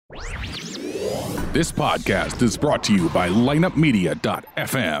This podcast is brought to you by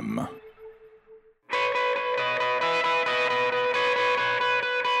lineupmedia.fm.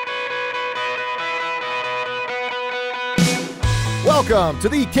 Welcome to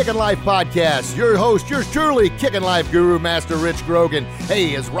the Kickin' Life Podcast. Your host, yours truly, Kickin' Life Guru, Master Rich Grogan.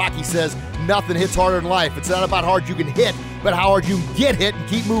 Hey, as Rocky says, nothing hits harder in life. It's not about how hard you can hit, but how hard you can get hit and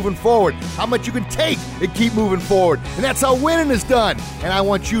keep moving forward. How much you can take and keep moving forward. And that's how winning is done. And I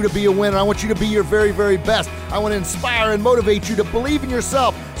want you to be a winner. I want you to be your very, very best. I want to inspire and motivate you to believe in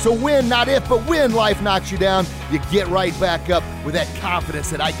yourself. So when, not if, but when life knocks you down, you get right back up with that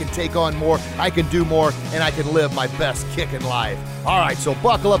confidence that I can take on more, I can do more, and I can live my best kick in life. All right, so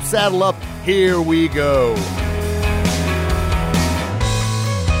buckle up, saddle up, here we go.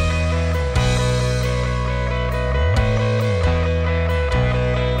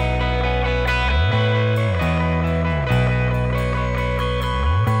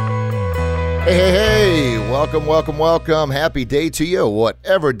 Hey, welcome. Happy day to you,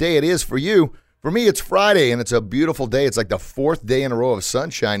 whatever day it is for you. For me, it's Friday, and it's a beautiful day. It's like the fourth day in a row of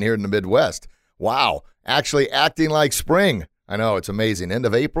sunshine here in the Midwest. Wow, actually acting like spring. I know, it's amazing. End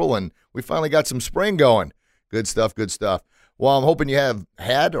of April, and we finally got some spring going. Good stuff. Well, I'm hoping you have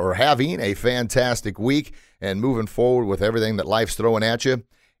had or having a fantastic week and moving forward with everything that life's throwing at you.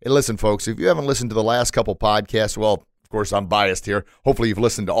 And listen, folks, if you haven't listened to the last couple podcasts, well, of course, I'm biased here. Hopefully you've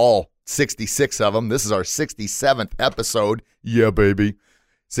listened to all 66 of them. This is our 67th episode. Yeah, baby.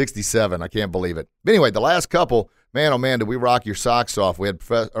 67. I can't believe it. But anyway, the last couple, man, oh man, did we rock your socks off. We had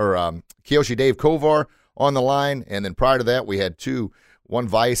Kiyoshi Dave Kovar on the line, and then prior to that, we had one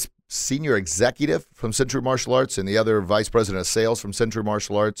vice senior executive from Century Martial Arts and the other vice president of sales from Century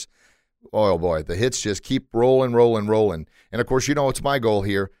Martial Arts. Oh boy, the hits just keep rolling. And of course, you know it's my goal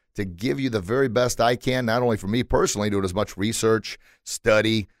here to give you the very best I can, not only for me personally, doing as much research,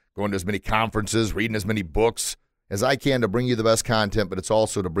 study, going to as many conferences, reading as many books as I can to bring you the best content, but it's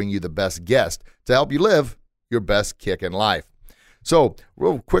also to bring you the best guest to help you live your best kick in life. So,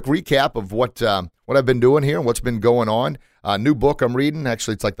 real quick recap of what I've been doing here and what's been going on. New book I'm reading.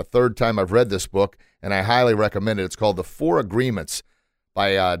 Actually, it's like the third time I've read this book, and I highly recommend it. It's called The Four Agreements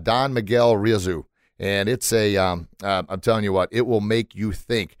by Don Miguel Ruiz. And it's I'm telling you what, it will make you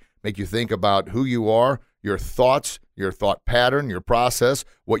think about who you are, your thoughts, your thought pattern, your process,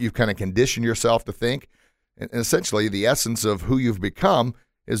 what you've kind of conditioned yourself to think. And essentially, the essence of who you've become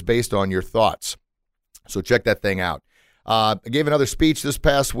is based on your thoughts. So check that thing out. I gave another speech this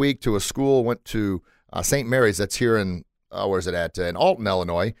past week to a school, went to St. Mary's. That's here in, where's it at? In Alton,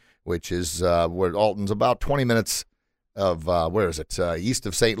 Illinois, which is where Alton's about 20 minutes of, east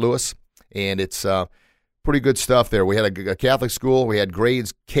of St. Louis. And it's pretty good stuff there. We had a Catholic school. We had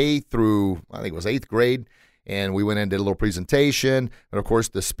grades K through, I think it was 8th grade. And we went in and did a little presentation. And, of course,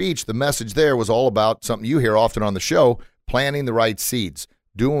 the speech, the message there was all about something you hear often on the show, planting the right seeds,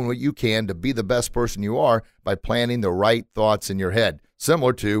 doing what you can to be the best person you are by planting the right thoughts in your head.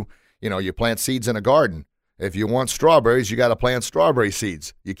 Similar to, you plant seeds in a garden. If you want strawberries, you got to plant strawberry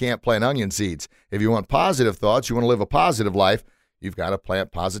seeds. You can't plant onion seeds. If you want positive thoughts, you want to live a positive life, you've got to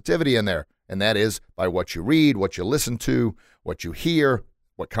plant positivity in there. And that is by what you read, what you listen to, what you hear,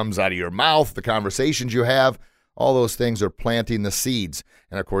 what comes out of your mouth, the conversations you have. All those things are planting the seeds.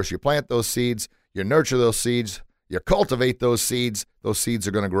 And, of course, you plant those seeds, you nurture those seeds, you cultivate those seeds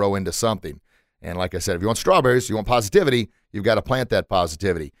are going to grow into something. And like I said, if you want strawberries, you want positivity, you've got to plant that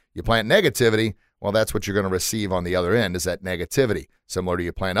positivity. You plant negativity, well, that's what you're going to receive on the other end is that negativity. Similar to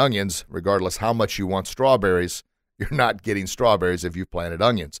you plant onions, regardless how much you want strawberries, you're not getting strawberries if you've planted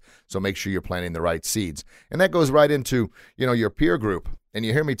onions. So make sure you're planting the right seeds. And that goes right into, your peer group. And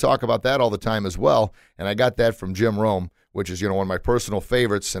you hear me talk about that all the time as well. And I got that from Jim Rome, which is, one of my personal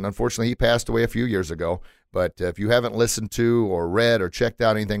favorites. And unfortunately, he passed away a few years ago. But if you haven't listened to or read or checked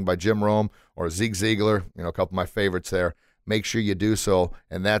out anything by Jim Rome or Zig Ziglar, a couple of my favorites there, make sure you do so.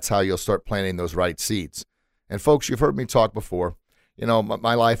 And that's how you'll start planting those right seeds. And folks, you've heard me talk before.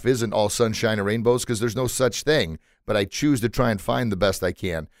 My life isn't all sunshine and rainbows because there's no such thing. But I choose to try and find the best I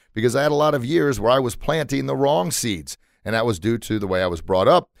can because I had a lot of years where I was planting the wrong seeds. And that was due to the way I was brought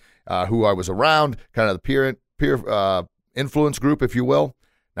up, who I was around, kind of the peer influence group, if you will.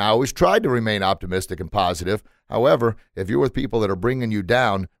 Now, I always tried to remain optimistic and positive. However, if you're with people that are bringing you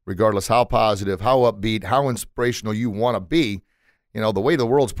down, regardless how positive, how upbeat, how inspirational you want to be, the way the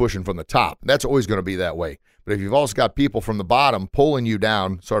world's pushing from the top, that's always going to be that way. But if you've also got people from the bottom pulling you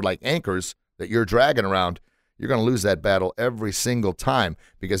down, sort of like anchors that you're dragging around, you're going to lose that battle every single time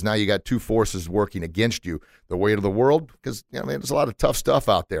because now you got two forces working against you. The weight of the world, because there's a lot of tough stuff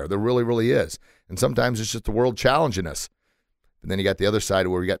out there. There really, really is. And sometimes it's just the world challenging us. But then you got the other side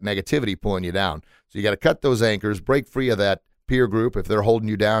where you got negativity pulling you down. So you got to cut those anchors, break free of that peer group. If they're holding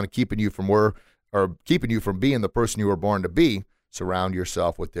you down and keeping you from keeping you from being the person you were born to be, surround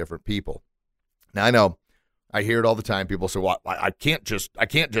yourself with different people. Now, I know I hear it all the time. People say, well, I can't just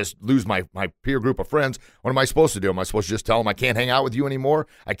lose my peer group of friends. What am I supposed to do? Am I supposed to just tell them I can't hang out with you anymore?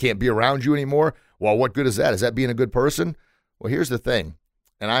 I can't be around you anymore? Well, what good is that? Is that being a good person? Well, here's the thing,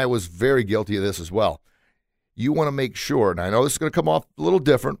 and I was very guilty of this as well. You want to make sure, and I know this is going to come off a little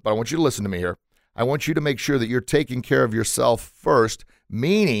different, but I want you to listen to me here. I want you to make sure that you're taking care of yourself first,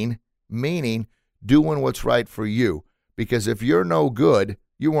 meaning doing what's right for you. Because if you're no good,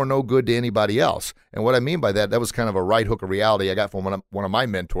 you are no good to anybody else. And what I mean by that was kind of a right hook of reality I got from one of my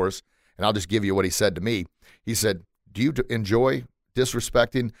mentors, and I'll just give you what he said to me. He said, do you enjoy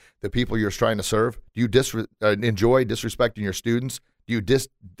disrespecting the people you're trying to serve? Do you enjoy disrespecting your students? Do you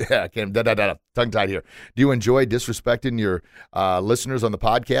tongue-tied here. Do you enjoy disrespecting your listeners on the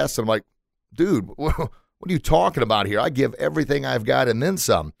podcast? And I'm like, dude, what are you talking about here? I give everything I've got and then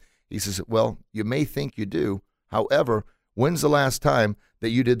some. He says, well, you may think you do. However, when's the last time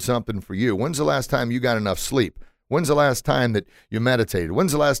that you did something for you? When's the last time you got enough sleep? When's the last time that you meditated?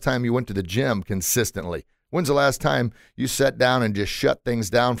 When's the last time you went to the gym consistently? When's the last time you sat down and just shut things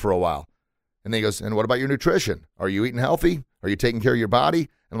down for a while? And then he goes, and what about your nutrition? Are you eating healthy? Are you taking care of your body?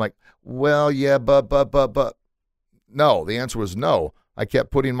 And I'm like, well, yeah, but. No, the answer was no. I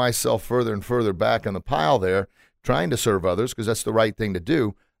kept putting myself further and further back on the pile there, trying to serve others because that's the right thing to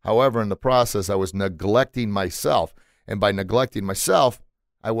do. However, in the process, I was neglecting myself. And by neglecting myself,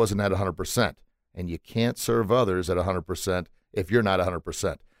 I wasn't at 100%. And you can't serve others at 100% if you're not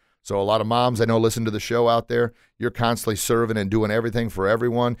 100%. So a lot of moms I know listen to the show out there. You're constantly serving and doing everything for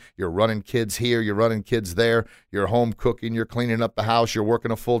everyone. You're running kids here. You're running kids there. You're home cooking. You're cleaning up the house. You're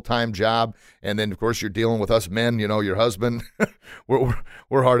working a full-time job. And then, of course, you're dealing with us men, your husband. we're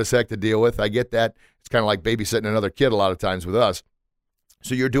hard as heck to deal with. I get that. It's kind of like babysitting another kid a lot of times with us.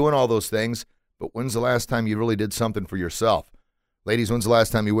 So you're doing all those things, but when's the last time you really did something for yourself? Ladies, when's the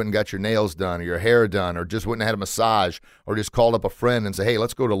last time you went and got your nails done or your hair done or just went and had a massage or just called up a friend and say, hey,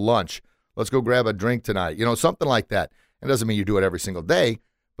 let's go to lunch. Let's go grab a drink tonight. Something like that. It doesn't mean you do it every single day,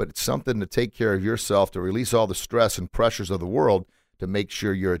 but it's something to take care of yourself, to release all the stress and pressures of the world, to make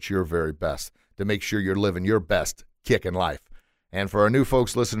sure you're at your very best, to make sure you're living your best kicking life. And for our new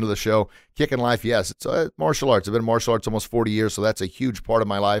folks listening to the show, kicking life, yes, it's martial arts. I've been in martial arts almost 40 years, so that's a huge part of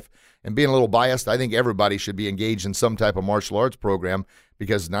my life. And being a little biased, I think everybody should be engaged in some type of martial arts program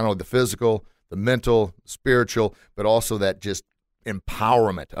because not only the physical, the mental, spiritual, but also that just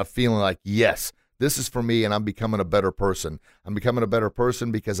empowerment of feeling like, yes, this is for me and I'm becoming a better person. I'm becoming a better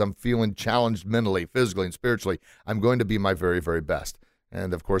person because I'm feeling challenged mentally, physically, and spiritually. I'm going to be my very, very best.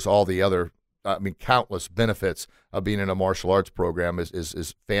 And, of course, all the other countless benefits of being in a martial arts program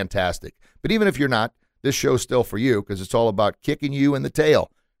is fantastic. But even if you're not, this show's still for you because it's all about kicking you in the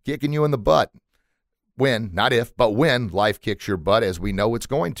tail, kicking you in the butt. When, not if, but when life kicks your butt, as we know it's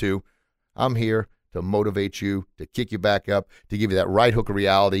going to, I'm here to motivate you, to kick you back up, to give you that right hook of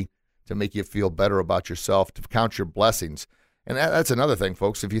reality, to make you feel better about yourself, to count your blessings. And that's another thing,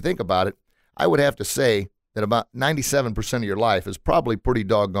 folks. If you think about it, I would have to say that about 97% of your life is probably pretty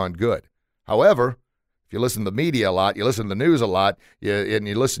doggone good. However, if you listen to the media a lot, you listen to the news a lot, and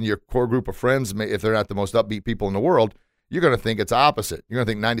you listen to your core group of friends, if they're not the most upbeat people in the world, you're going to think it's opposite. You're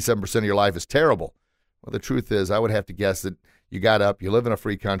going to think 97% of your life is terrible. Well, the truth is, I would have to guess that you got up, you live in a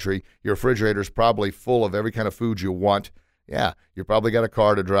free country, your refrigerator's probably full of every kind of food you want. Yeah, you probably got a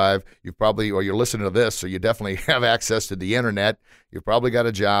car to drive. Or you're listening to this, so you definitely have access to the internet. You've probably got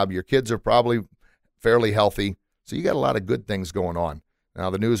a job. Your kids are probably fairly healthy. So you got a lot of good things going on. Now,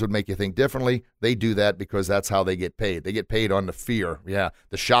 the news would make you think differently. They do that because that's how they get paid. They get paid on the fear,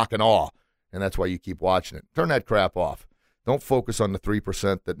 the shock and awe, and that's why you keep watching it. Turn that crap off. Don't focus on the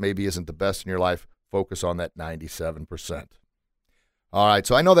 3% that maybe isn't the best in your life. Focus on that 97%. All right,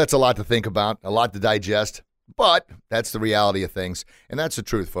 so I know that's a lot to think about, a lot to digest, but that's the reality of things, and that's the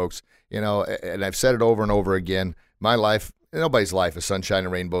truth, folks. And I've said it over and over again, my life, nobody's life is sunshine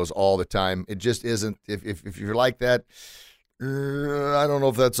and rainbows all the time. It just isn't. If you're like that, I don't know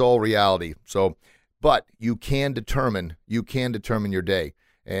if that's all reality. So, but you can determine your day.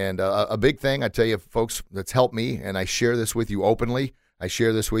 And a big thing, I tell you, folks, that's helped me, and I share this with you openly. I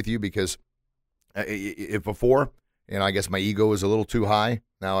share this with you because if before, I guess my ego was a little too high.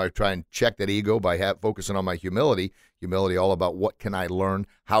 Now I try and check that ego by focusing on my humility. Humility all about what can I learn?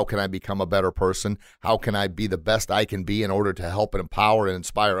 How can I become a better person? How can I be the best I can be in order to help and empower and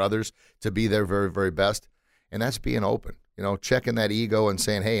inspire others to be their very, very best? And that's being open. Checking that ego and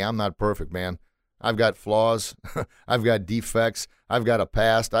saying, hey, I'm not perfect, man. I've got flaws. I've got defects. I've got a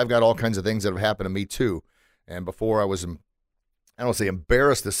past. I've got all kinds of things that have happened to me too. And before I was, I don't say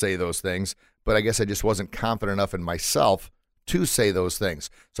embarrassed to say those things, but I guess I just wasn't confident enough in myself to say those things.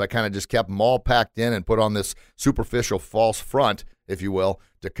 So I kind of just kept them all packed in and put on this superficial false front, if you will,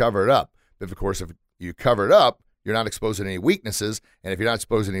 to cover it up. But of course, if you cover it up, you're not exposing any weaknesses. And if you're not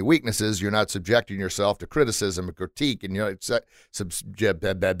exposing any weaknesses, you're not subjecting yourself to criticism and critique. And, like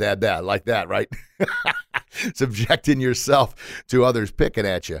that, right? Subjecting yourself to others picking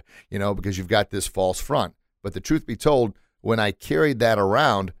at you, because you've got this false front. But the truth be told, when I carried that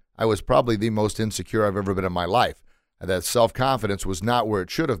around, I was probably the most insecure I've ever been in my life. That self-confidence was not where it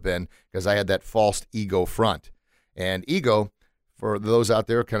should have been because I had that false ego front. And ego, for those out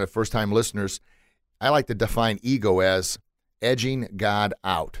there, kind of first-time listeners, I like to define ego as edging God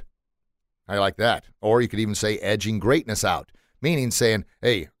out. I like that. Or you could even say edging greatness out, meaning saying,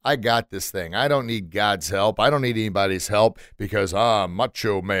 hey, I got this thing. I don't need God's help. I don't need anybody's help because I'm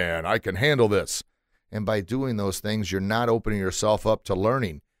macho man. I can handle this. And by doing those things, you're not opening yourself up to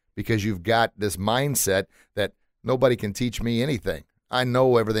learning because you've got this mindset that nobody can teach me anything. I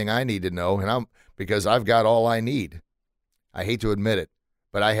know everything I need to know, because I've got all I need. I hate to admit it,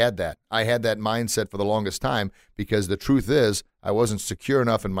 but I had that. I had that mindset for the longest time because the truth is I wasn't secure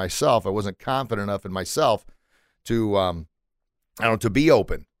enough in myself. I wasn't confident enough in myself to be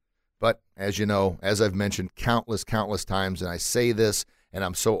open. But as you know, as I've mentioned countless times, and I say this and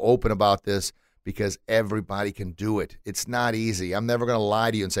I'm so open about this because everybody can do it. It's not easy. I'm never going to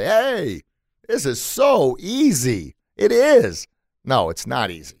lie to you and say, hey, this is so easy. It is. No, it's not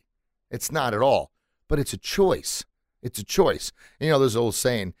easy. It's not at all. But it's a choice. It's a choice. And, there's an old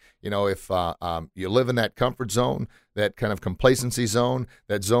saying, if you live in that comfort zone, that kind of complacency zone,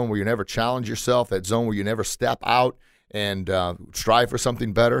 that zone where you never challenge yourself, that zone where you never step out and strive for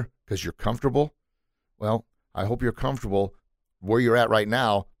something better because you're comfortable, well, I hope you're comfortable where you're at right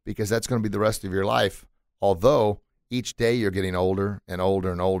now because that's going to be the rest of your life. Although each day you're getting older and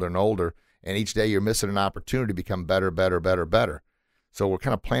older and older and older, and each day you're missing an opportunity to become better. So we're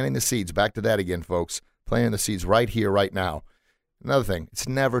kind of planting the seeds. Back to that again, folks. Planting the seeds right here, right now. Another thing, it's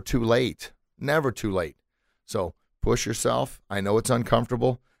never too late. Never too late. So push yourself. I know it's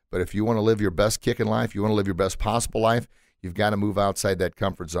uncomfortable, but if you want to live your best kick in life, you want to live your best possible life, you've got to move outside that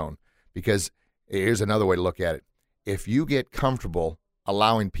comfort zone. Because here's another way to look at it. If you get comfortable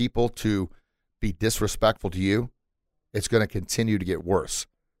allowing people to be disrespectful to you, it's going to continue to get worse.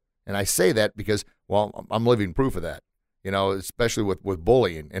 And I say that because, well, I'm living proof of that, especially with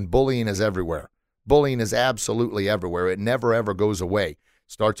bullying. And bullying is everywhere. Bullying is absolutely everywhere. It never, ever goes away.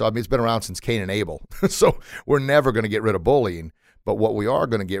 Starts off, it's been around since Cain and Abel. So we're never going to get rid of bullying. But what we are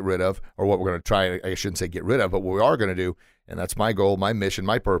going to get rid of, or what we're going to try, I shouldn't say get rid of, but what we are going to do, and that's my goal, my mission,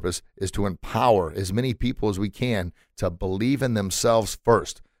 my purpose, is to empower as many people as we can to believe in themselves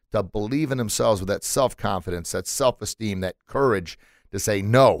first, to believe in themselves with that self-confidence, that self-esteem, that courage to say,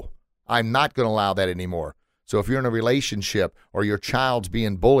 no, I'm not going to allow that anymore. So if you're in a relationship or your child's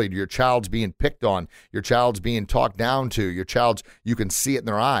being bullied, your child's being picked on, your child's being talked down to, you can see it in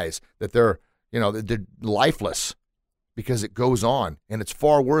their eyes that they're lifeless because it goes on. And it's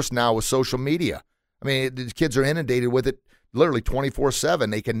far worse now with social media. I mean, the kids are inundated with it literally 24/7.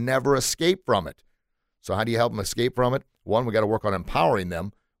 They can never escape from it. So how do you help them escape from it? One, we got to work on empowering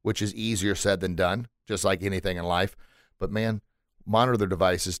them, which is easier said than done, just like anything in life. But man, monitor their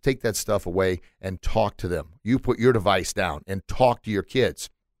devices, take that stuff away and talk to them. You put your device down and talk to your kids.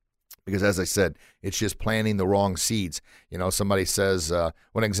 Because as I said, it's just planting the wrong seeds. Somebody says,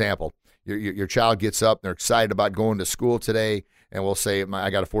 one example, your child gets up, and they're excited about going to school today, and we'll say, I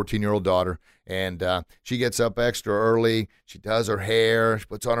got a 14-year-old daughter, and she gets up extra early, she does her hair, she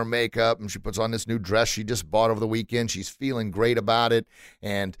puts on her makeup, and she puts on this new dress she just bought over the weekend. She's feeling great about it,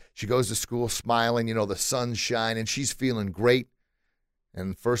 and she goes to school smiling, the sun's shining, she's feeling great.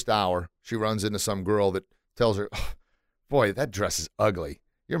 And the first hour, she runs into some girl that tells her, oh, boy, that dress is ugly.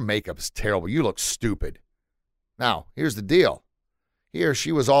 Your makeup is terrible. You look stupid. Now, here's the deal. Here,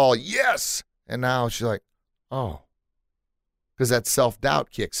 she was all, yes. And now she's like, oh. Because that self-doubt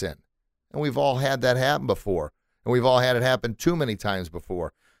kicks in. And we've all had that happen before. And we've all had it happen too many times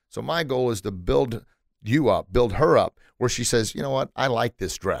before. So my goal is to build you up, build her up, where she says, you know what, I like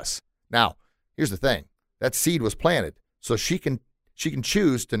this dress. Now, here's the thing. That seed was planted. So she can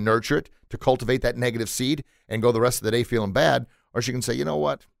choose to nurture it, to cultivate that negative seed and go the rest of the day feeling bad, or she can say, you know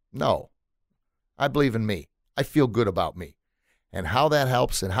what? No, I believe in me. I feel good about me. And how that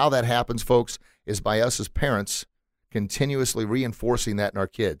helps and how that happens, folks, is by us as parents continuously reinforcing that in our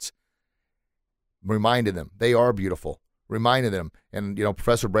kids, reminding them they are beautiful, reminding them. And,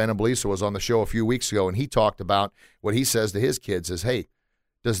 Professor Brandon Belisa was on the show a few weeks ago, and he talked about what he says to his kids is, hey,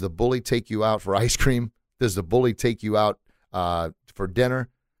 does the bully take you out for ice cream? Does the bully take you out for dinner?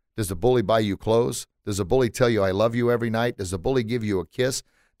 Does the bully buy you clothes? Does the bully tell you I love you every night? Does the bully give you a kiss?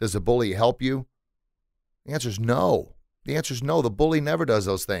 Does the bully help you? The answer is no. The answer is no. The bully never does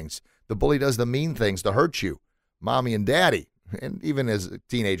those things. The bully does the mean things to hurt you. Mommy and daddy, and even as a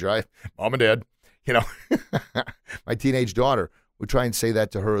teenager, mom and dad, my teenage daughter, we try and say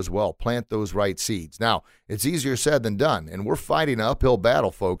that to her as well. Plant those right seeds. Now, it's easier said than done, and we're fighting an uphill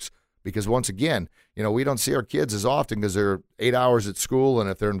battle, folks, because once again, we don't see our kids as often because they're 8 hours at school, and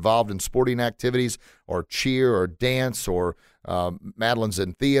if they're involved in sporting activities or cheer or dance or Madeline's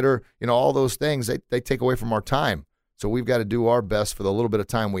in theater, all those things, they take away from our time. So we've got to do our best for the little bit of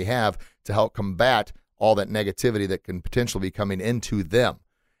time we have to help combat all that negativity that can potentially be coming into them.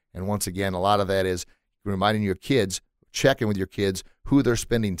 And once again, a lot of that is reminding your kids, checking with your kids who they're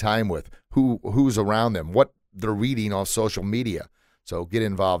spending time with, who's around them, what they're reading on social media. So get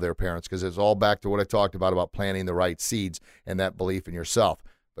involved there, parents, because it's all back to what I talked about planting the right seeds and that belief in yourself.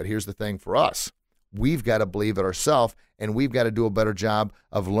 But here's the thing for us. We've got to believe it ourselves, and we've got to do a better job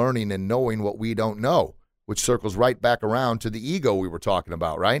of learning and knowing what we don't know, which circles right back around to the ego we were talking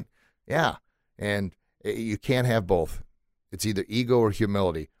about, right? Yeah, and you can't have both. It's either ego or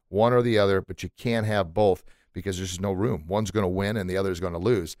humility, one or the other, but you can't have both because there's just no room. One's going to win and the other is going to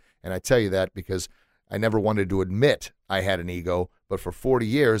lose. And I tell you that because I never wanted to admit I had an ego, but for 40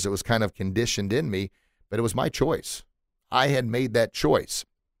 years it was kind of conditioned in me, but it was my choice. I had made that choice.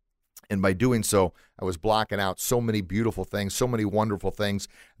 And by doing so, I was blocking out so many beautiful things, so many wonderful things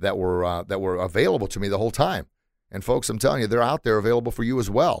that were available to me the whole time. And folks, I'm telling you, they're out there available for you as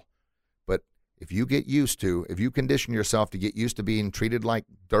well. But if you condition yourself to get used to being treated like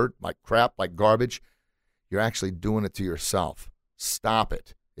dirt, like crap, like garbage, you're actually doing it to yourself. Stop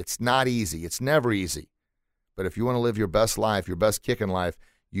it. It's not easy. It's never easy. But if you want to live your best life, your best kicking life,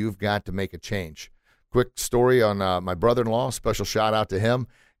 you've got to make a change. Quick story on my brother-in-law. Special shout out to him.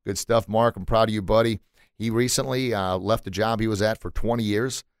 Good stuff, Mark. I'm proud of you, buddy. He recently left a job he was at for 20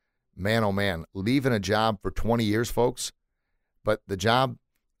 years. Man, oh, man, leaving a job for 20 years, folks. But the job,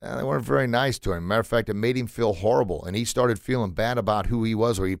 they weren't very nice to him. Matter of fact, it made him feel horrible, and he started feeling bad about who he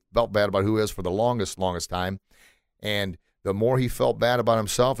was, or he felt bad about who he was for the longest time. And the more he felt bad about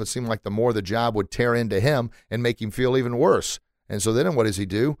himself, it seemed like the more the job would tear into him and make him feel even worse. And so then what does he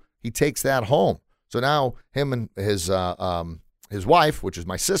do? He takes that home. So now him and his wife, which is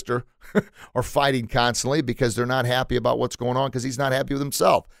my sister, are fighting constantly because they're not happy about what's going on because he's not happy with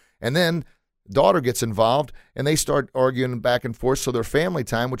himself. And then daughter gets involved, and they start arguing back and forth. So their family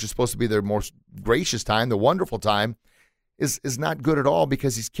time, which is supposed to be their most gracious time, the wonderful time, is not good at all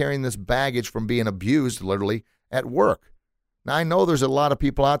because he's carrying this baggage from being abused, literally, at work. Now, I know there's a lot of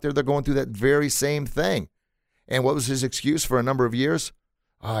people out there that are going through that very same thing. And what was his excuse for a number of years?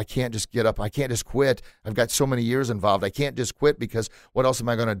 Oh, I can't just get up. I can't just quit. I've got so many years involved. I can't just quit because what else am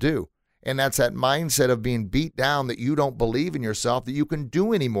I going to do? And that's that mindset of being beat down that you don't believe in yourself, that you can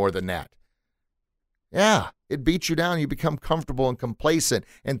do any more than that. Yeah, it beats you down. You become comfortable and complacent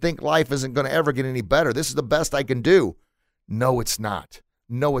and think life isn't going to ever get any better. This is the best I can do. No, it's not.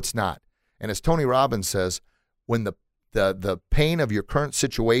 No, it's not. And as Tony Robbins says, when the pain of your current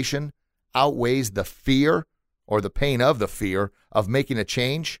situation outweighs the fear or the pain of the fear of making a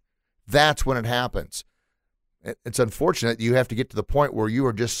change, that's when it happens. It's unfortunate you have to get to the point where you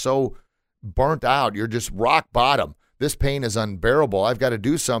are just so burnt out. You're just rock bottom. This pain is unbearable. I've got to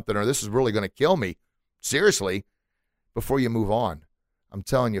do something or this is really going to kill me. Seriously, before you move on. I'm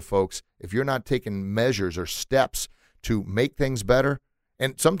telling you, folks, if you're not taking measures or steps to make things better,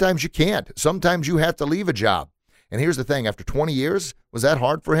 and sometimes you can't. Sometimes you have to leave a job. And here's the thing. After 20 years, was that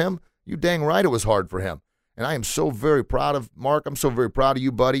hard for him? You dang right it was hard for him. And I am so very proud of Mark. I'm so very proud of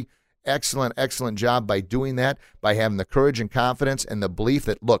you, buddy. Excellent, excellent job by doing that, by having the courage and confidence and the belief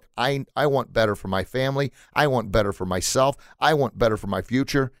that, look, I want better for my family. I want better for myself. I want better for my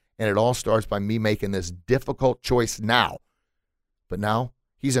future. And it all starts by me making this difficult choice now. But now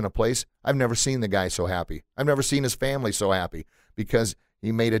he's in a place, I've never seen the guy so happy. I've never seen his family so happy because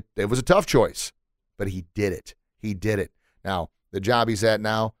he made it. It was a tough choice, but he did it. He did it. Now, the job he's at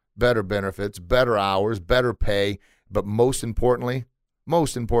now, better benefits, better hours, better pay, but most importantly,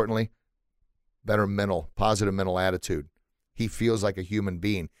 better positive mental attitude. He feels like a human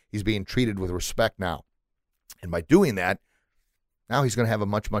being. He's being treated with respect now. And by doing that, now he's going to have a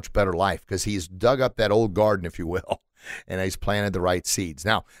much, much better life because he's dug up that old garden, if you will, and he's planted the right seeds.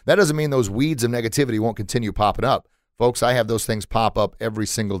 Now, that doesn't mean those weeds of negativity won't continue popping up. Folks, I have those things pop up every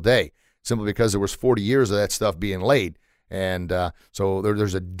single day simply because there was 40 years of that stuff being laid. And so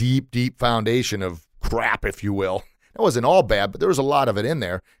there's a deep, deep foundation of crap, if you will. It wasn't all bad, but there was a lot of it in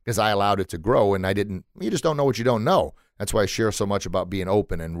there because I allowed it to grow, and you just don't know what you don't know. That's why I share so much about being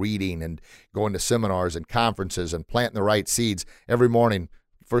open and reading and going to seminars and conferences and planting the right seeds. Every morning,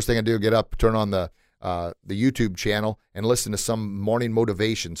 first thing I do, get up, turn on the YouTube channel and listen to some morning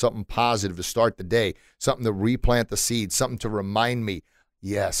motivation, something positive to start the day, something to replant the seeds, something to remind me,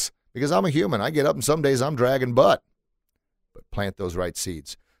 yes, because I'm a human. I get up and some days I'm dragging butt, but plant those right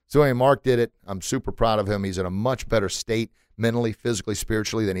seeds. So anyway, Mark did it. I'm super proud of him. He's in a much better state mentally, physically,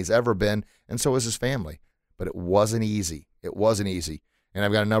 spiritually than he's ever been, and so is his family. But it wasn't easy. It wasn't easy. And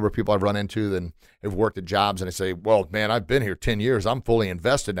I've got a number of people I've run into that have worked at jobs, and they say, well, man, I've been here 10 years. I'm fully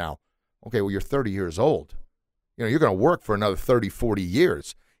invested now. Okay, well, you're 30 years old. You're going to work for another 30, 40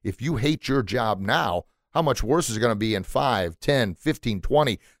 years. If you hate your job now, how much worse is it going to be in 5, 10, 15,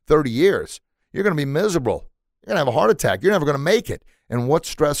 20, 30 years? You're going to be miserable. You're going to have a heart attack. You're never going to make it. And what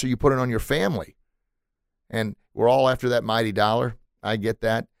stress are you putting on your family? And we're all after that mighty dollar. I get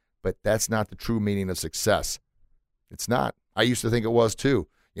that. But that's not the true meaning of success. It's not. I used to think it was too.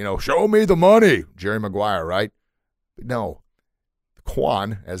 Show me the money. Jerry Maguire, right? But no.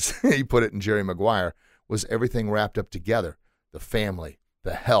 Quan, as he put it in Jerry Maguire, was everything wrapped up together. The family,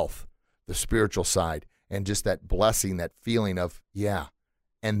 the health, the spiritual side, and just that blessing, that feeling of, yeah,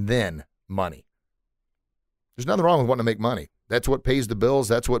 and then money. There's nothing wrong with wanting to make money. That's what pays the bills.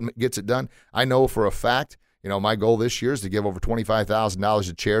 That's what gets it done. I know for a fact, my goal this year is to give over $25,000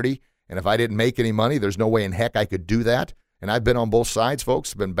 to charity, and if I didn't make any money, there's no way in heck I could do that. And I've been on both sides,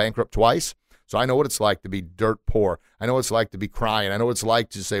 folks. I've been bankrupt twice. So I know what it's like to be dirt poor. I know what it's like to be crying. I know what it's like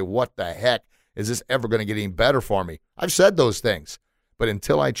to say, what the heck? Is this ever going to get any better for me? I've said those things. But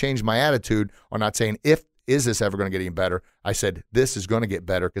until I changed my attitude on not saying, is this ever going to get any better? I said, this is going to get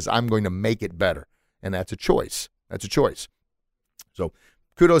better because I'm going to make it better. And that's a choice. That's a choice. So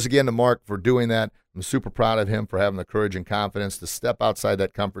kudos again to Mark for doing that. I'm super proud of him for having the courage and confidence to step outside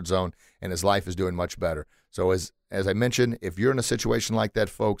that comfort zone, and his life is doing much better. So as I mentioned, if you're in a situation like that,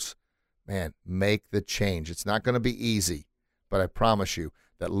 folks, man, make the change. It's not going to be easy, but I promise you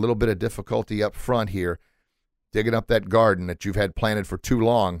that little bit of difficulty up front here, digging up that garden that you've had planted for too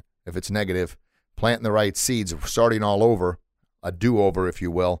long, if it's negative, planting the right seeds, starting all over, a do-over, if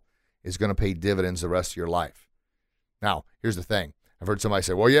you will, is going to pay dividends the rest of your life. Now, here's the thing. I've heard somebody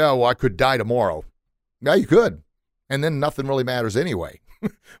say, well, I could die tomorrow. Yeah, you could. And then nothing really matters anyway.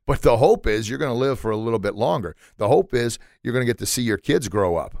 But the hope is you're going to live for a little bit longer. The hope is you're going to get to see your kids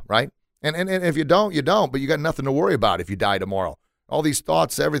grow up, right? And if you don't, you don't. But you got nothing to worry about if you die tomorrow. All these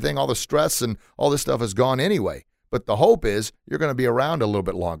thoughts, everything, all the stress and all this stuff is gone anyway. But the hope is you're going to be around a little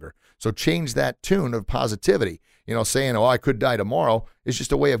bit longer. So change that tune of positivity. Saying, I could die tomorrow is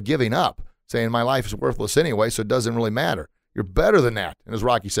just a way of giving up. Saying my life is worthless anyway, so it doesn't really matter. You're better than that. And as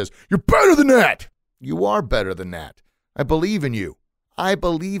Rocky says, you're better than that. You are better than that. I believe in you. I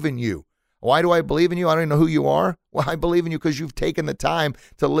believe in you. Why do I believe in you? I don't even know who you are. Well, I believe in you because you've taken the time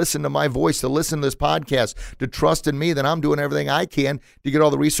to listen to my voice, to listen to this podcast, to trust in me that I'm doing everything I can to get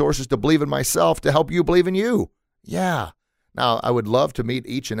all the resources to believe in myself to help you believe in you. Yeah. Now, I would love to meet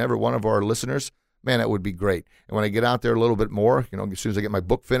each and every one of our listeners. Man, that would be great. And when I get out there a little bit more, as soon as I get my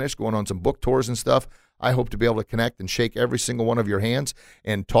book finished, going on some book tours and stuff, I hope to be able to connect and shake every single one of your hands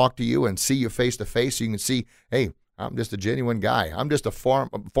and talk to you and see you face to face so you can see, hey, I'm just a genuine guy. I'm just a farm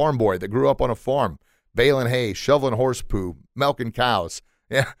boy that grew up on a farm, baling hay, shoveling horse poo, milking cows.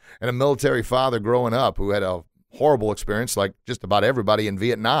 Yeah, and a military father growing up who had a horrible experience like just about everybody in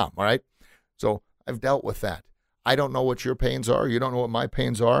Vietnam, all right? So I've dealt with that. I don't know what your pains are. You don't know what my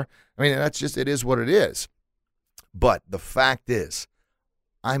pains are. I mean, that's just, it is what it is. But the fact is,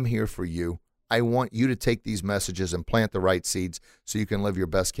 I'm here for you. I want you to take these messages and plant the right seeds so you can live your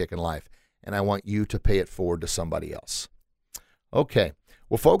best kick in life. And I want you to pay it forward to somebody else. Okay.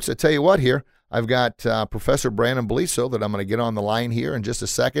 Well, folks, I tell you what here. I've got Professor Brandon Beliso that I'm going to get on the line here in just a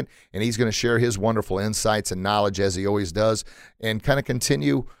second, and he's going to share his wonderful insights and knowledge as he always does and kind of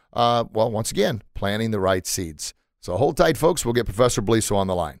continue, once again, planting the right seeds. So hold tight, folks. We'll get Professor Beliso on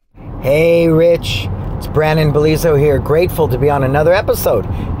the line. Hey, Rich. It's Brandon Beliso here. Grateful to be on another episode,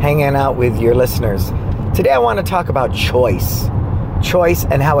 hanging out with your listeners. Today I want to talk about choice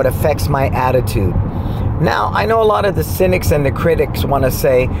and how it affects my attitude. Now, I know a lot of the cynics and the critics want to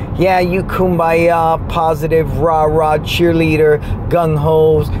say, yeah, you kumbaya, positive, rah-rah, cheerleader,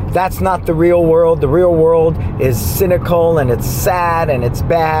 gung-hos. That's not the real world. The real world is cynical and it's sad and it's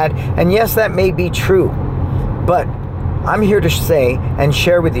bad. And yes, that may be true. But I'm here to say and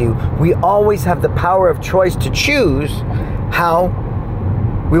share with you, we always have the power of choice to choose how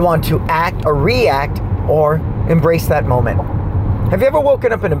we want to act or react, or embrace that moment. Have you ever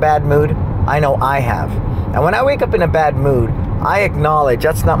woken up in a bad mood? I know I have. And when I wake up in a bad mood, I acknowledge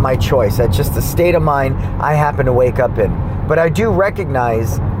that's not my choice. That's just the state of mind I happen to wake up in. But I do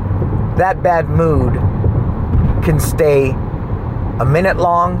recognize that bad mood can stay a minute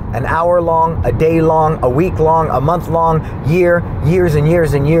long, an hour long, a day long, a week long, a month long, years and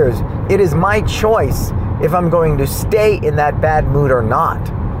years and years. It is my choice if I'm going to stay in that bad mood or not.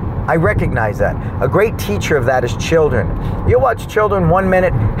 I recognize that. A great teacher of that is children. You'll watch children 1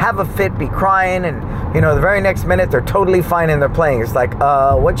 minute have a fit, be crying, and the very next minute they're totally fine and they're playing. It's like,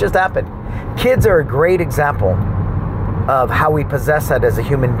 what just happened? Kids are a great example of how we possess that as a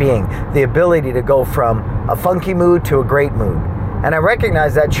human being. The ability to go from a funky mood to a great mood. And I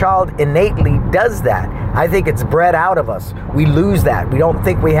recognize that child innately does that. I think it's bred out of us. We lose that. We don't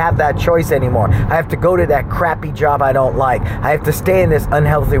think we have that choice anymore. I have to go to that crappy job I don't like. I have to stay in this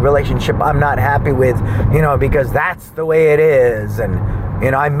unhealthy relationship I'm not happy with, because that's the way it is. And,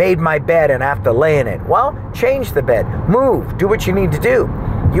 I made my bed and I have to lay in it. Well, change the bed. Move. Do what you need to do.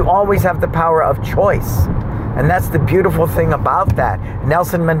 You always have the power of choice. And that's the beautiful thing about that.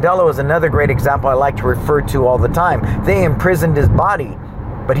 Nelson Mandela is another great example I like to refer to all the time. They imprisoned his body,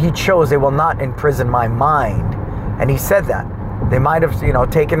 but he chose they will not imprison my mind. And he said that. They might have,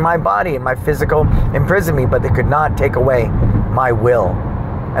 taken my body and my physical, imprisoned me, but they could not take away my will.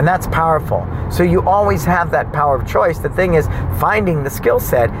 And that's powerful. So you always have that power of choice. The thing is finding the skill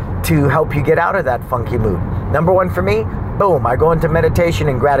set to help you get out of that funky mood. Number one for me, boom, I go into meditation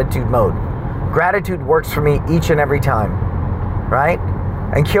and gratitude mode. Gratitude works for me each and every time, right?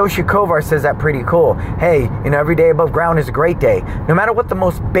 And Kyoshi Kovar says that pretty cool. Hey, every day above ground is a great day. No matter what the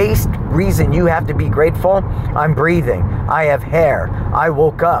most base reason you have to be grateful, I'm breathing, I have hair, I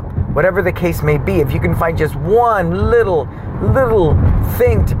woke up. Whatever the case may be, if you can find just one little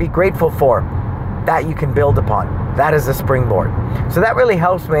thing to be grateful for, that you can build upon. That is a springboard. So that really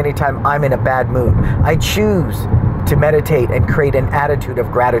helps me anytime I'm in a bad mood. I choose to meditate and create an attitude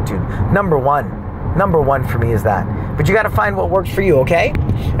of gratitude. Number one for me is that. But you got to find what works for you, okay?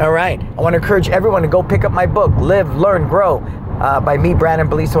 All right. I want to encourage everyone to go pick up my book, Live, Learn, Grow, by me, Brandon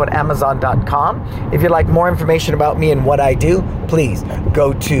Beliso, at Amazon.com. If you'd like more information about me and what I do, please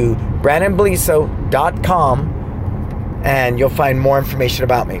go to BrandonBeliso.com and you'll find more information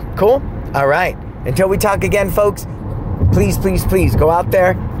about me. Cool? All right. Until we talk again, folks, please go out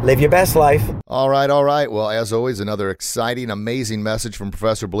there, live your best life. All right. Well, as always, another exciting, amazing message from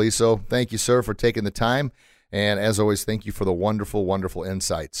Professor Beliso. Thank you, sir, for taking the time. And as always, thank you for the wonderful, wonderful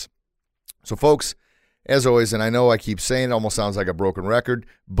insights. So, folks, as always, and I know I keep saying it almost sounds like a broken record,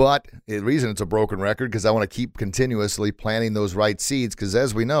 but the reason it's a broken record because I want to keep continuously planting those right seeds because,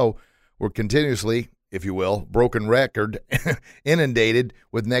 as we know, we're continuously, if you will, broken record, inundated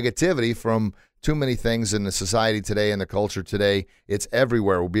with negativity from too many things in the society today and the culture today. It's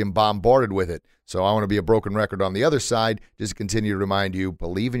everywhere. We're being bombarded with it. So I want to be a broken record on the other side, just continue to remind you,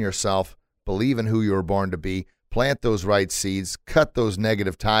 believe in yourself, believe in who you were born to be, plant those right seeds, cut those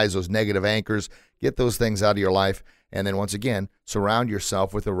negative ties, those negative anchors, get those things out of your life, and then once again, surround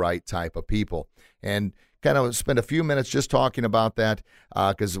yourself with the right type of people. And kind of spend a few minutes just talking about that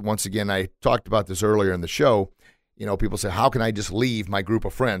because once again, I talked about this earlier in the show. People say, how can I just leave my group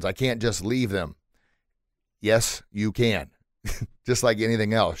of friends? I can't just leave them. Yes, you can. Just like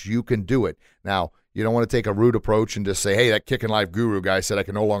anything else, you can do it. Now, you don't want to take a rude approach and just say, hey, that Kickin' Life guru guy said I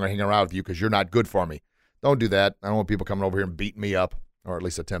can no longer hang around with you because you're not good for me. Don't do that. I don't want people coming over here and beating me up, or at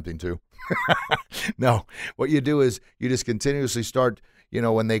least attempting to. No, what you do is you just continuously start,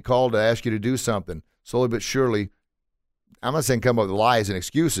 when they call to ask you to do something, slowly but surely, I'm not saying come up with lies and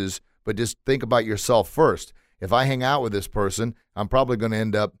excuses, but just think about yourself first. If I hang out with this person, I'm probably going to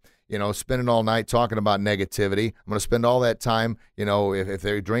end up, spending all night talking about negativity. I'm going to spend all that time, if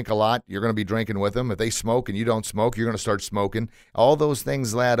they drink a lot, you're going to be drinking with them. If they smoke and you don't smoke, you're going to start smoking. All those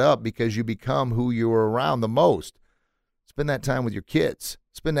things add up because you become who you are around the most. Spend that time with your kids.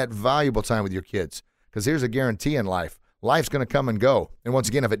 Spend that valuable time with your kids because here's a guarantee in life. Life's going to come and go. And once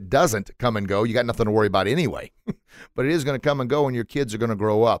again, if it doesn't come and go, you got nothing to worry about anyway. But it is going to come and go and your kids are going to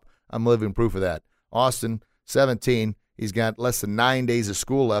grow up. I'm living proof of that. Austin, 17, he's got less than 9 days of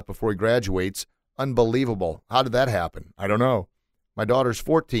school left before he graduates. Unbelievable. How did that happen? I don't know. My daughter's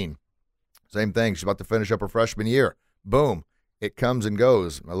 14. Same thing. She's about to finish up her freshman year. Boom. It comes and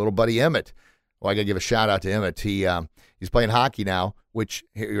goes. My little buddy Emmett. Well, I got to give a shout out to Emmett. He's playing hockey now, which,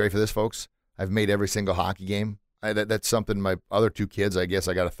 you ready for this, folks? I've made every single hockey game. That's something my other two kids, I guess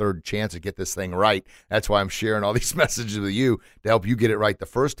I got a third chance to get this thing right. That's why I'm sharing all these messages with you to help you get it right the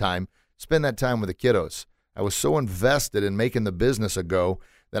first time. Spend that time with the kiddos. I was so invested in making the business a go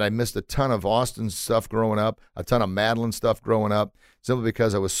that I missed a ton of Austin's stuff growing up, a ton of Madeline stuff growing up, simply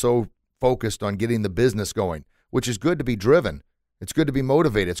because I was so focused on getting the business going, which is good to be driven. It's good to be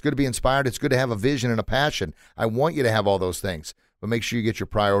motivated. It's good to be inspired. It's good to have a vision and a passion. I want you to have all those things, but make sure you get your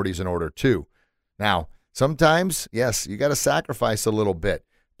priorities in order too. Now, sometimes, yes, you got to sacrifice a little bit,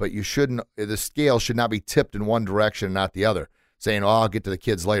 but you shouldn't. The scale should not be tipped in one direction and not the other, saying, oh, I'll get to the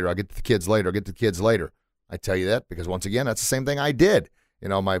kids later. I'll get to the kids later. I'll get to the kids later. I tell you that because, once again, that's the same thing I did. You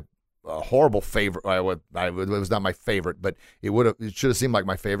know, my horrible favorite, it was not my favorite, but it should have seemed like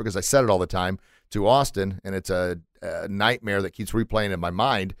my favorite because I said it all the time to Austin, and it's a nightmare that keeps replaying in my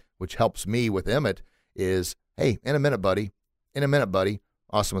mind, which helps me with Emmett, is, hey, in a minute, buddy. In a minute, buddy.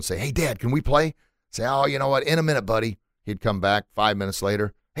 Austin would say, hey, Dad, can we play? Say, oh, you know what? In a minute, buddy. He'd come back 5 minutes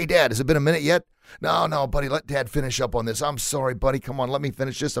later. Hey, Dad, has it been a minute yet? No, buddy, let Dad finish up on this. I'm sorry, buddy. Come on, let me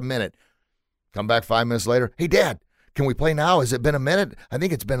finish just a minute. Come back 5 minutes later. Hey, Dad, can we play now? Has it been a minute? I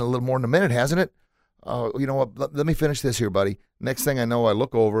think it's been a little more than a minute, hasn't it? Oh, you know what? Let me finish this here, buddy. Next thing I know, I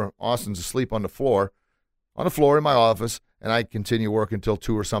look over. Austin's asleep on the floor in my office, and I continue working until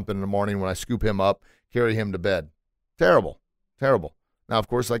 2 or something in the morning when I scoop him up, carry him to bed. Terrible. Now, of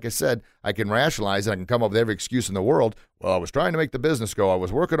course, like I said, I can rationalize it. I can come up with every excuse in the world. Well, I was trying to make the business go. I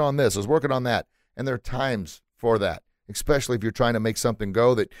was working on this. I was working on that. And there are times for that, especially if you're trying to make something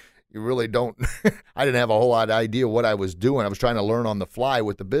go that you really don't. I didn't have a whole lot of idea what I was doing. I was trying to learn on the fly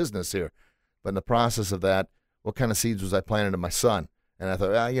with the business here. But in the process of that, what kind of seeds was I planting in my son? And I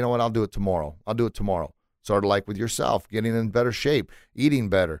thought, you know what, I'll do it tomorrow. Sort of like with yourself, getting in better shape, eating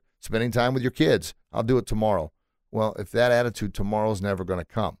better, spending time with your kids. I'll do it tomorrow. Well, if that attitude, tomorrow's never going to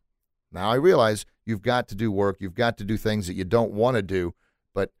come. Now I realize you've got to do work. You've got to do things that you don't want to do,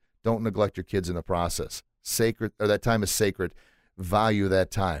 but don't neglect your kids in the process. That time is sacred. Value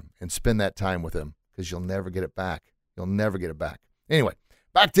that time and spend that time with them because you'll never get it back. Anyway,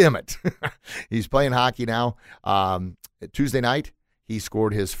 back to Emmett. He's playing hockey now. Tuesday night, he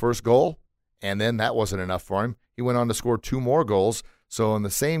scored his first goal, and then that wasn't enough for him. He went on to score 2 more goals. So in the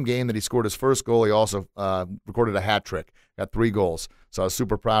same game that he scored his first goal, he also recorded a hat trick, got 3 goals. So I was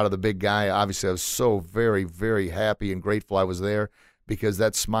super proud of the big guy. Obviously, I was so very, very happy and grateful I was there because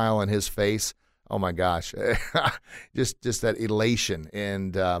that smile on his face, oh my gosh, just that elation.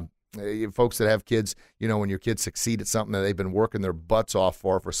 And folks that have kids, you know, when your kids succeed at something that they've been working their butts off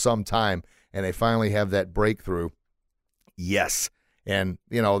for some time and they finally have that breakthrough, yes. And,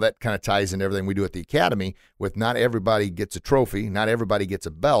 you know, that kind of ties into everything we do at the Academy with not everybody gets a trophy, not everybody gets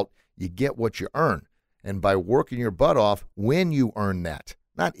a belt. You get what you earn. And by working your butt off, when you earn that,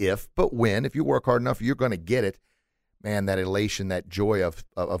 not if, but when, if you work hard enough, you're going to get it. Man, that elation, that joy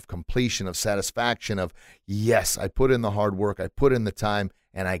of completion, of satisfaction, of, yes, I put in the hard work, I put in the time,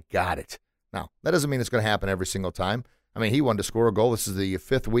 and I got it. Now, that doesn't mean it's going to happen every single time. I mean, he wanted to score a goal. This is the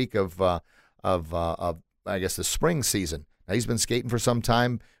 5th week of I guess, the spring season. Now, he's been skating for some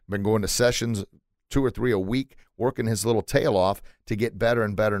time, been going to sessions 2 or 3 a week, working his little tail off to get better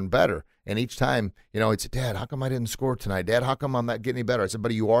and better and better. And each time, you know, he'd say, Dad, how come I didn't score tonight? Dad, how come I'm not getting any better? I said,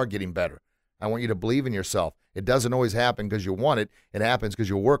 buddy, you are getting better. I want you to believe in yourself. It doesn't always happen because you want it. It happens because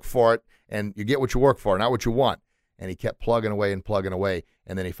you work for it, and you get what you work for, not what you want. And he kept plugging away, and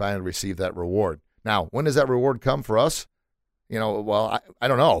then he finally received that reward. Now, when does that reward come for us? You know, well, I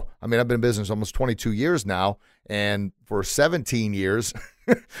don't know. I mean, I've been in business almost 22 years now, and for 17 years,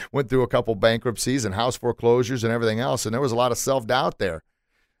 went through a couple bankruptcies and house foreclosures and everything else, and there was a lot of self-doubt there.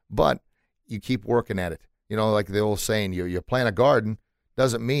 But you keep working at it. You know, like the old saying, you plant a garden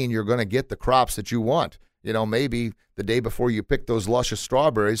doesn't mean you're going to get the crops that you want. You know, maybe the day before you pick those luscious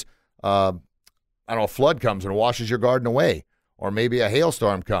strawberries, I don't know, a flood comes and washes your garden away, or maybe a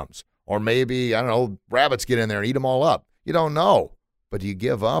hailstorm comes, or maybe, I don't know, rabbits get in there and eat them all up. You don't know, but do you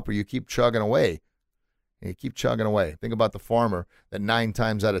give up or you keep chugging away? And you keep chugging away. Think about the farmer that 9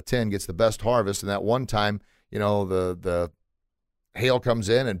 times out of 10 gets the best harvest, and that one time, you know, the hail comes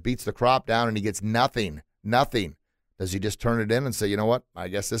in and beats the crop down and he gets nothing. Does he just turn it in and say, you know what, I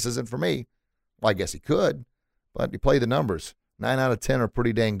guess this isn't for me? Well, I guess he could, but you play the numbers. 9 out of 10 are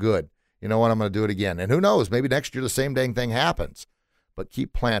pretty dang good. You know what, I'm going to do it again. And who knows, maybe next year the same dang thing happens. But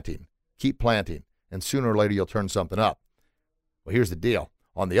keep planting, and sooner or later you'll turn something up. Well, here's the deal.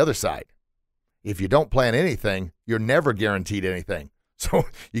 On the other side, if you don't plant anything, you're never guaranteed anything. So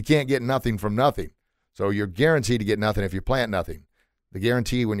you can't get nothing from nothing. So you're guaranteed to get nothing if you plant nothing. The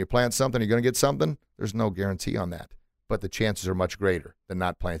guarantee when you plant something, you're going to get something, there's no guarantee on that. But the chances are much greater than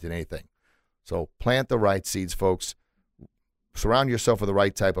not planting anything. So plant the right seeds, folks. Surround yourself with the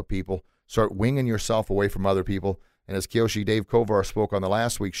right type of people. Start winging yourself away from other people. And as Kyoshi Dave Kovar spoke on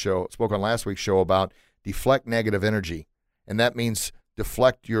last week's show about deflect negative energy. And that means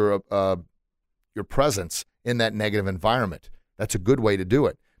deflect your presence in that negative environment. That's a good way to do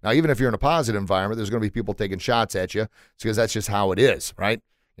it. Now, even if you're in a positive environment, there's going to be people taking shots at you because that's just how it is, right?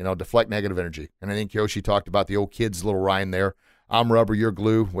 Deflect negative energy. And I think Yoshi talked about the old kid's little rhyme there. I'm rubber, you're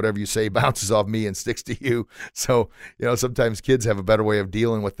glue. Whatever you say bounces off me and sticks to you. So, sometimes kids have a better way of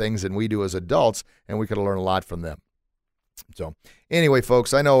dealing with things than we do as adults, and we could learn a lot from them. So anyway,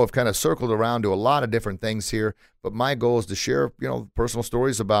 folks, I know I've kind of circled around to a lot of different things here, but my goal is to share, personal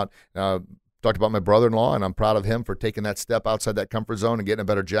stories about, talked about my brother-in-law, and I'm proud of him for taking that step outside that comfort zone and getting a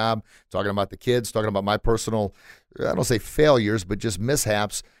better job, talking about the kids, talking about my personal, I don't say failures, but just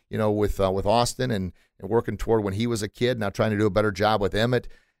mishaps, with Austin and working toward when he was a kid, now trying to do a better job with Emmett.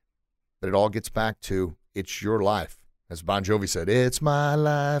 But it all gets back to, it's your life. As Bon Jovi said, it's my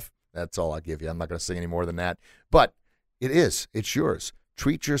life. That's all I'll give you. I'm not going to sing any more than that. But it is. It's yours.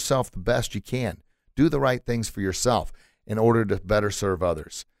 Treat yourself the best you can. Do the right things for yourself in order to better serve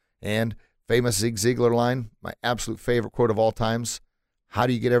others. And famous Zig Ziglar line, my absolute favorite quote of all times, how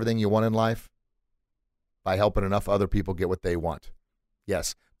do you get everything you want in life? By helping enough other people get what they want.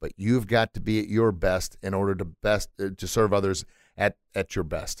 Yes, but you've got to be at your best in order to serve others at your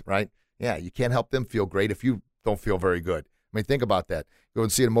best, right? Yeah, you can't help them feel great if you don't feel very good. I mean, think about that. Go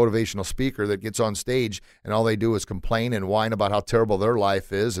and see a motivational speaker that gets on stage and all they do is complain and whine about how terrible their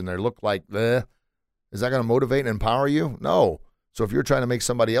life is, and they look like, is that going to motivate and empower you? No. So if you're trying to make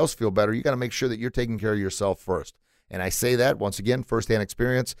somebody else feel better, you got to make sure that you're taking care of yourself first. And I say that, once again, firsthand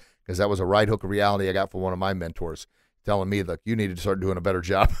experience, because that was a right hook of reality I got from one of my mentors, telling me, look, you need to start doing a better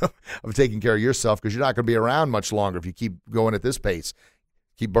job of taking care of yourself, because you're not going to be around much longer if you keep going at this pace.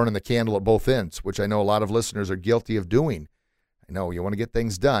 Keep burning the candle at both ends, which I know a lot of listeners are guilty of doing. I know you want to get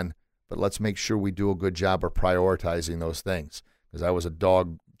things done, but let's make sure we do a good job of prioritizing those things, because I was a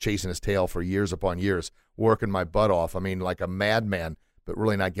dog chasing his tail for years upon years, working my butt off. I mean, like a madman, but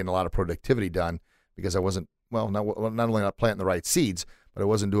really not getting a lot of productivity done because I wasn't, not only not planting the right seeds, but I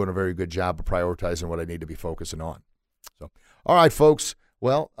wasn't doing a very good job of prioritizing what I need to be focusing on. So, all right, folks.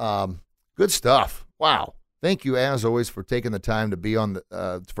 Well, good stuff. Wow. Thank you, as always, for taking the time to be on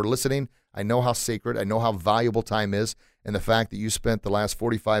for listening. I know how sacred, I know how valuable time is, and the fact that you spent the last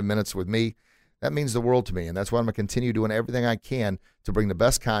 45 minutes with me, that means the world to me, and that's why I'm going to continue doing everything I can to bring the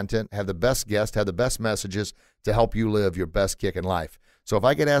best content, have the best guests, have the best messages to help you live your best kick in life. So if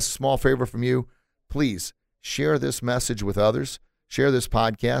I could ask a small favor from you, please share this message with others, share this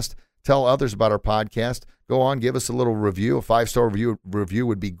podcast, tell others about our podcast, go on, give us a little review, a 5-star review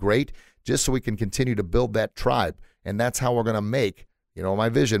would be great, just so we can continue to build that tribe. And that's how we're going to make, my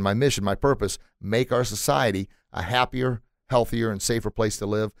vision, my mission, my purpose, make our society a happier, healthier, and safer place to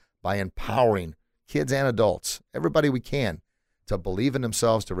live by empowering kids and adults, everybody we can, to believe in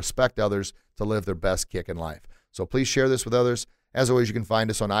themselves, to respect others, to live their best kick in life. So please share this with others. As always, you can find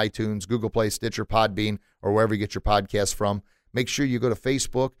us on iTunes, Google Play, Stitcher, Podbean, or wherever you get your podcasts from. Make sure you go to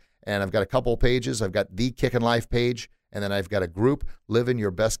Facebook, and I've got a couple of pages. I've got the Kick in Life page, and then I've got a group, Living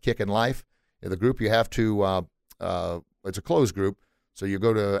Your Best Kick in Life. In the group, you have to, it's a closed group, so you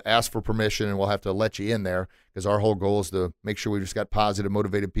go to ask for permission, and we'll have to let you in there, because our whole goal is to make sure we just got positive,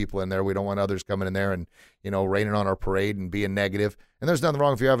 motivated people in there. We don't want others coming in there and, raining on our parade and being negative. And there's nothing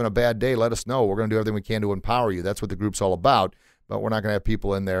wrong if you're having a bad day. Let us know. We're going to do everything we can to empower you. That's what the group's all about. But we're not going to have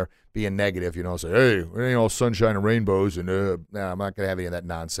people in there being negative, say, hey, it ain't all sunshine and rainbows. And I'm not going to have any of that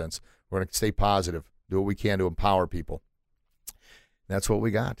nonsense. We're going to stay positive, do what we can to empower people. That's what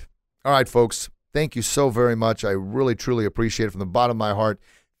we got. All right, folks. Thank you so very much. I really, truly appreciate it from the bottom of my heart.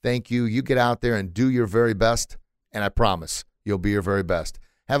 Thank you. You get out there and do your very best, and I promise you'll be your very best.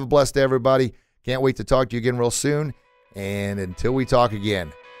 Have a blessed day, everybody. Can't wait to talk to you again real soon. And until we talk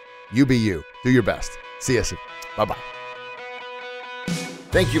again, you be you. Do your best. See you soon. Bye-bye.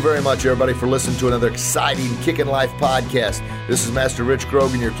 Thank you very much, everybody, for listening to another exciting Kickin' Life podcast. This is Master Rich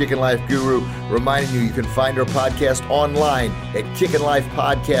Grogan, your Kickin' Life guru, reminding you can find our podcast online at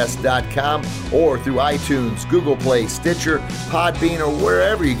kickinlifepodcast.com or through iTunes, Google Play, Stitcher, Podbean, or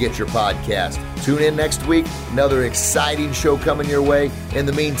wherever you get your podcast. Tune in next week. Another exciting show coming your way. In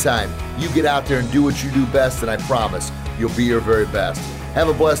the meantime, you get out there and do what you do best, and I promise you'll be your very best. Have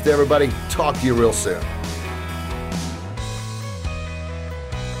a blessed day, everybody. Talk to you real soon.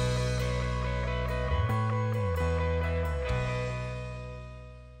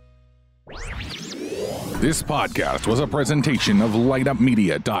 This podcast was a presentation of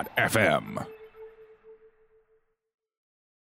LightUpMedia.fm.